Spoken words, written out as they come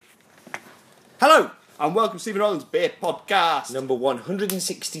Hello, and welcome to Stephen Rowland's Beer Podcast. Number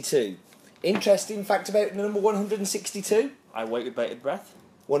 162. Interesting fact about number 162. I wait with bated breath.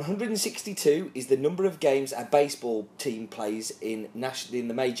 162 is the number of games a baseball team plays in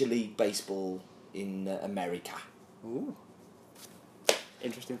the Major League Baseball in America. Ooh.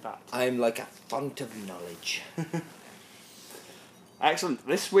 Interesting fact. I'm like a font of knowledge. Excellent.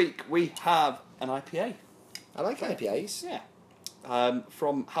 This week we have an IPA. I like IPAs. Yeah.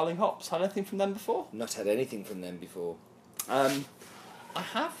 From Howling Hops. Had anything from them before? Not had anything from them before. I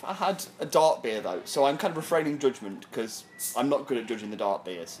had a dark beer though, so I'm kind of refraining judgment because I'm not good at judging the dark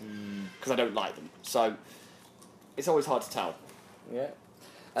beers because I don't like them. So it's always hard to tell. Yeah.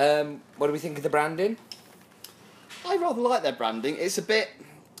 What do we think of the branding? I rather like their branding. It's a bit,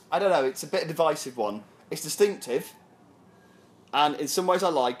 I don't know, it's a bit a divisive one. It's distinctive, and in some ways I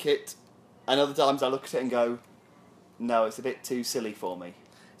like it, and other times I look at it and go, no, it's a bit too silly for me.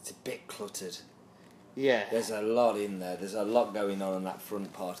 It's a bit cluttered. Yeah. There's a lot in there. There's a lot going on that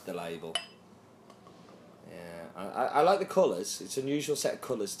front part of the label. Yeah, I like the colours. It's an unusual set of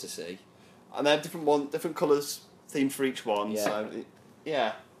colours to see. And they have different colours themed for each one. Yeah. So,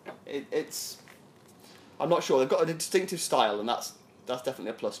 it's. I'm not sure. They've got a distinctive style, and that's definitely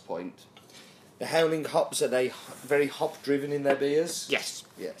a plus point. The Howling Hops, are they very hop driven in their beers? Yes.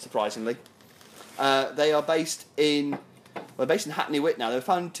 Yeah. Surprisingly, they are based in Hackney Wick now. They were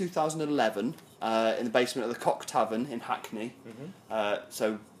founded in 2011 in the basement of the Cock Tavern in Hackney. Mm-hmm.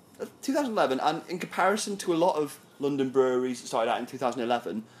 So 2011, and in comparison to a lot of London breweries that started out in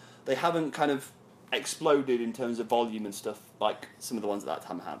 2011, they haven't kind of exploded in terms of volume and stuff like some of the ones at that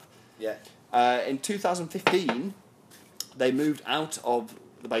time have. Yeah. In 2015, they moved out of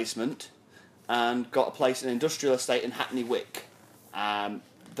the basement and got a place in an industrial estate in Hackney Wick.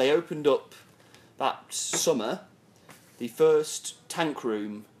 They opened up that summer the first tank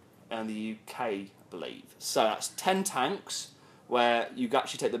room in the UK, I believe. So that's 10 tanks where you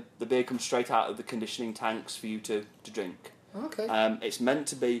actually take the beer comes straight out of the conditioning tanks for you to drink. Okay. It's meant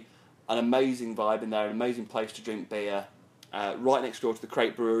to be an amazing vibe in there, an amazing place to drink beer. Right next door to the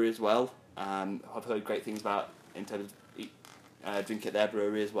Crate Brewery as well. I've heard great things about in terms of drink at their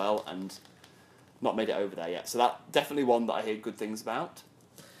brewery as well, and not made it over there yet. So that's definitely one that I hear good things about.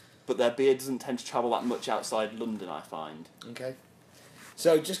 But their beer doesn't tend to travel that much outside London, I find. Okay.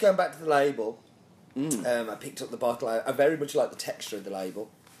 So just going back to the label, I picked up the bottle. I very much like the texture of the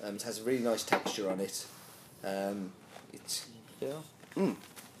label. It has a really nice texture on it. It's It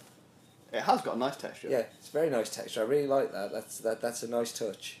has got a nice texture. yeah, it's a very nice texture. I really like that. That's a nice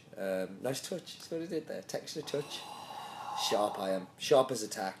touch. Nice touch. That's what it did there. Texture touch. Sharp I am. Sharp as a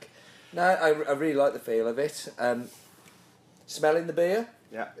tack. No, I really like the feel of it. Smelling the beer.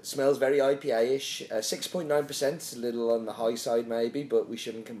 Yeah. It smells very IPA-ish. 6.9%, a little on the high side maybe, but we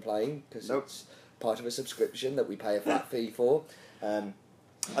shouldn't complain because it's part of a subscription that we pay a flat fee for.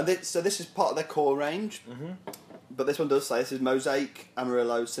 So this is part of their core range. Mm-hmm. But this one does say this is Mosaic,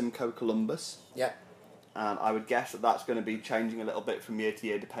 Amarillo, Simcoe, Columbus. Yeah. And I would guess that that's going to be changing a little bit from year to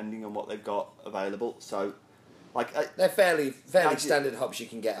year depending on what they've got available. So, they're fairly standard hops you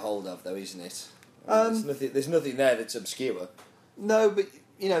can get hold of, though, isn't it? There's nothing there that's obscure. No, but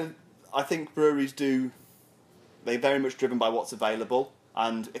I think breweries do. They're very much driven by what's available,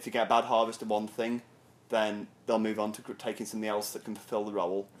 and if you get a bad harvest of one thing, then they'll move on to taking something else that can fulfil the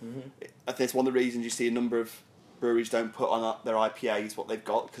role. Mm-hmm. I think it's one of the reasons you see a number of breweries don't put on their IPAs what they've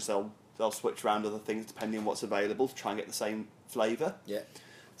got because they'll switch around other things depending on what's available to try and get the same flavour. Yeah.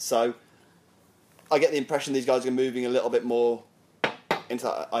 So I get the impression these guys are moving a little bit more into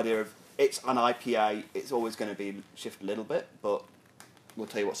that idea of it's an IPA, it's always going to be shift a little bit, but we'll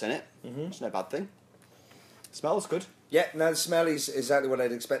tell you what's in it. Mm-hmm. It's no bad thing. Smells good. Yeah, no, the smell is exactly what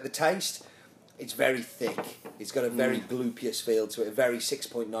I'd expect. The taste, it's very thick. It's got a very glupeous feel to it, a very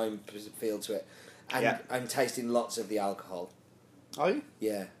 6.9 feel to it. And I'm tasting lots of the alcohol. Are you?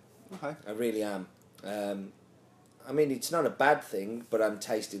 Yeah. Okay. I really am. I mean, it's not a bad thing, but I'm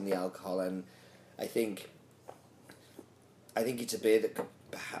tasting the alcohol, and I think it's a beer that could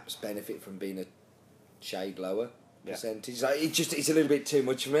perhaps benefit from being a shade lower percentage. Like, it's a little bit too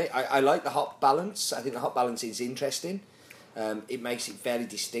much for me. I like the hop balance. I think the hop balance is interesting. It makes it fairly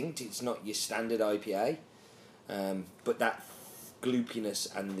distinct. It's not your standard IPA, but that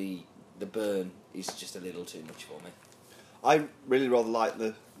gloopiness and the burn is just a little too much for me. I really rather like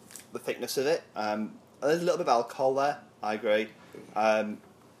the thickness of it. There's a little bit of alcohol there. I agree. I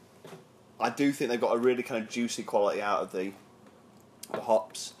do think they've got a really kind of juicy quality out of the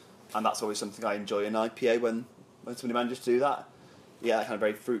hops, and that's always something I enjoy in IPA when somebody manages to do that. Yeah, that kind of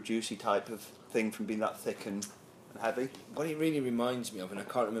very fruit juicy type of thing from being that thick and heavy. What it really reminds me of, and I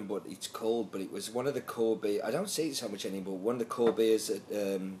can't remember what it's called, but it was one of the core beers. I don't see it so much anymore. One of the core beers that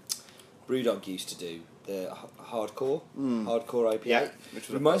Brewdog used to do, the hardcore IPA. Yeah, which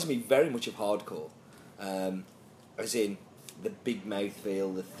reminds me very much of hardcore, as in the big mouth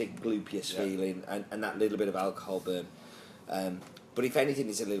feel, the thick gluteus feeling, and that little bit of alcohol burn. But if anything,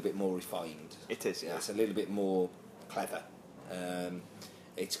 it's a little bit more refined. It is, yeah. It's a little bit more clever.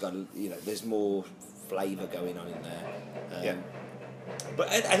 It's got, there's more flavour going on in there. But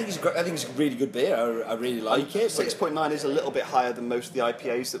I think it's I think it's a really good beer. I really like it. 6.9 is a little bit higher than most of the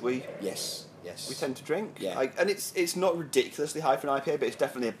IPAs that we tend to drink. Yeah. And it's not ridiculously high for an IPA, but it's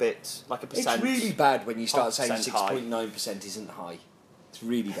definitely a bit like a percent. It's really bad when you start saying 6.9% 6.9% isn't high. It's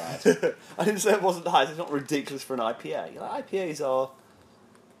really bad. I didn't say it wasn't high. It's not ridiculous for an IPA. IPAs are,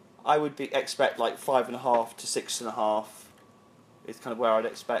 I would expect like 5.5 to 6.5. Is kind of where I'd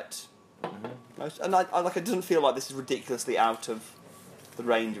expect most. And I like it doesn't feel like this is ridiculously out of the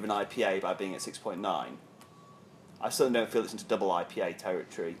range of an IPA by being at 6.9. I certainly don't feel it's into double IPA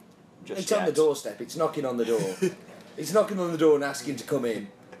territory. It's on the doorstep. It's knocking on the door. It's knocking on the door and asking to come in.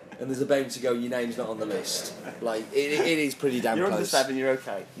 And there's a bouncer go, your name's not on the list. Like, it is pretty damn you're close. You're under 7, you're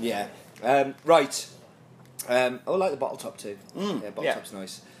okay. Yeah. Right. I like the bottle top too. Yeah, bottle top's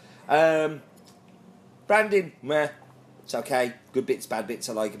nice. Branding, meh. It's okay. Good bits, bad bits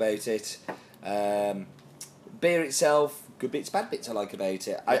I like about it. Beer itself, good bits, bad bits I like about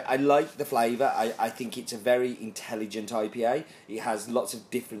it. I like the flavour. I think it's a very intelligent IPA. It has lots of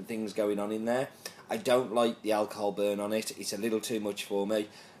different things going on in there. I don't like the alcohol burn on it. It's a little too much for me.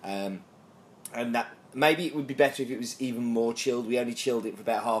 And that maybe it would be better if it was even more chilled. We only chilled it for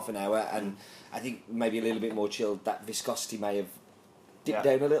about half an hour, and I think maybe a little bit more chilled. That viscosity may have dipped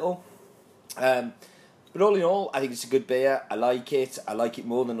down a little. But all in all, I think it's a good beer. I like it. I like it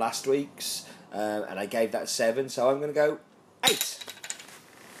more than last week's. And I gave that 7, so I'm going to go 8.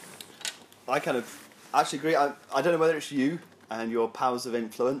 I kind of actually agree. I don't know whether it's you and your powers of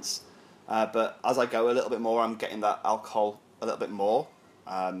influence, but as I go a little bit more, I'm getting that alcohol a little bit more.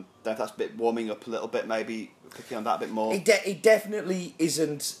 Don't know if that's a bit warming up a little bit, maybe picking on that a bit more. It definitely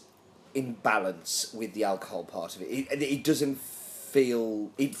isn't in balance with the alcohol part of it. It doesn't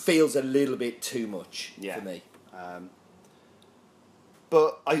feel... It feels a little bit too much for me.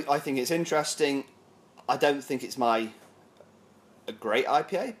 But I think it's interesting. I don't think it's a great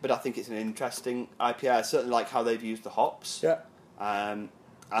IPA, but I think it's an interesting IPA. I certainly like how they've used the hops. Yeah. And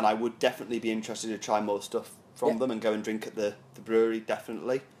I would definitely be interested to try more stuff from them and go and drink at the brewery,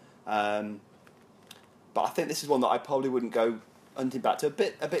 definitely. But I think this is one that I probably wouldn't go hunting back to.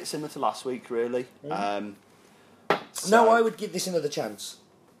 A bit similar to last week, really. No, I would give this another chance.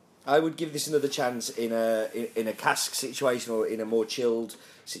 I would give this another chance in a cask situation or in a more chilled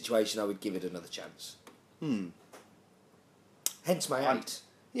situation. I would give it another chance. Hence my 8.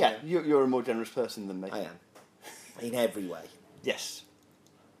 Yeah, you're a more generous person than me. I am, in every way. Yes,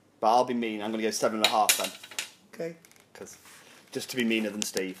 but I'll be mean. I'm going to go 7.5 then. Okay. Because just to be meaner than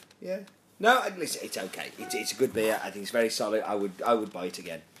Steve. Yeah. No, listen, it's okay. It's a good beer. I think it's very solid. I would buy it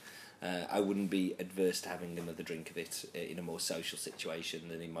again. I wouldn't be adverse to having another drink of it in a more social situation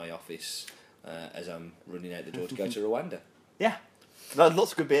than in my office as I'm running out the door to go to Rwanda. Yeah. There's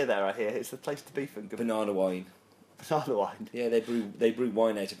lots of good beer there, I hear. It's the place to be for good banana wine. Banana wine? Yeah, they brew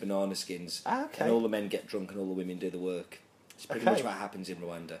wine out of banana skins. Ah, okay. And all the men get drunk and all the women do the work. It's pretty much what happens in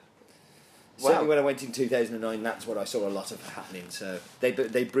Rwanda. Wow. Certainly when I went in 2009, that's what I saw a lot of happening. So they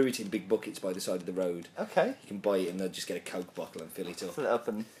brew it in big buckets by the side of the road. Okay. You can buy it and they'll just get a Coke bottle and fill it up. Fill it up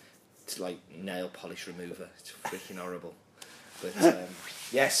and... It's like nail polish remover. It's freaking horrible. But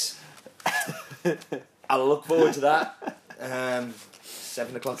yes, I'll look forward to that.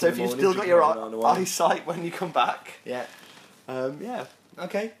 7 o'clock so in the morning. So if you've still got your eyesight when you come back. Yeah. Yeah.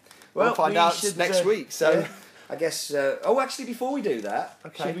 Okay. We'll find out next week. So yeah, I guess... actually, before we do that,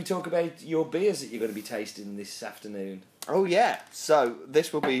 should we talk about your beers that you're going to be tasting this afternoon? Oh, yeah. So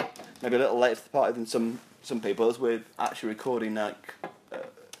this will be maybe a little later to the party than some people, as we're actually recording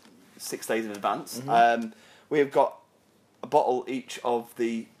 6 days in advance. Mm-hmm. We have got a bottle each of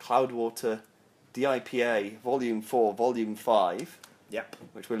the Cloudwater DIPA Volume 4, Volume 5. Yep.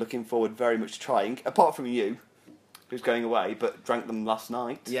 Which we're looking forward very much to trying, apart from you, who's going away, but drank them last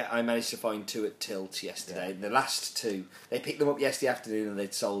night. Yeah, I managed to find 2 at Tilt yesterday. Yeah. The last 2, they picked them up yesterday afternoon and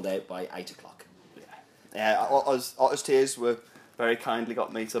they'd sold out by 8 o'clock. Yeah, Otters Tears were very kindly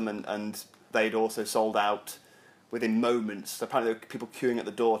got me some, and they'd also sold out within moments. Apparently there were people queuing at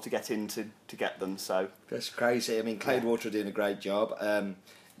the door to get in to get them. So that's crazy. I mean, Cloudwater are doing a great job.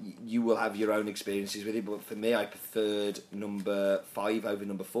 You will have your own experiences with it, but for me, I preferred number 5 over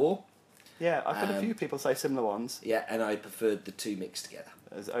number 4. Yeah, I've had a few people say similar ones. Yeah, and I preferred the two mixed together.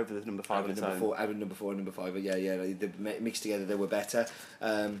 As over the number 5 on its own. Over number 4 and number 5, yeah, the mixed together they were better.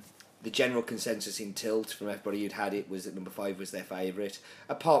 The general consensus in Tilt from everybody who'd had it was that number 5 was their favourite,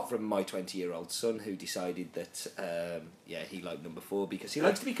 apart from my 20-year-old son, who decided that he liked number 4 because he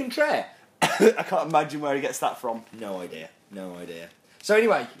likes to be contraire. I can't imagine where he gets that from. No idea. So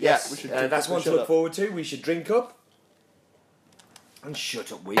anyway, yes, we should that's one to look forward to. We should drink up and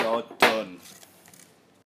shut up. We are done.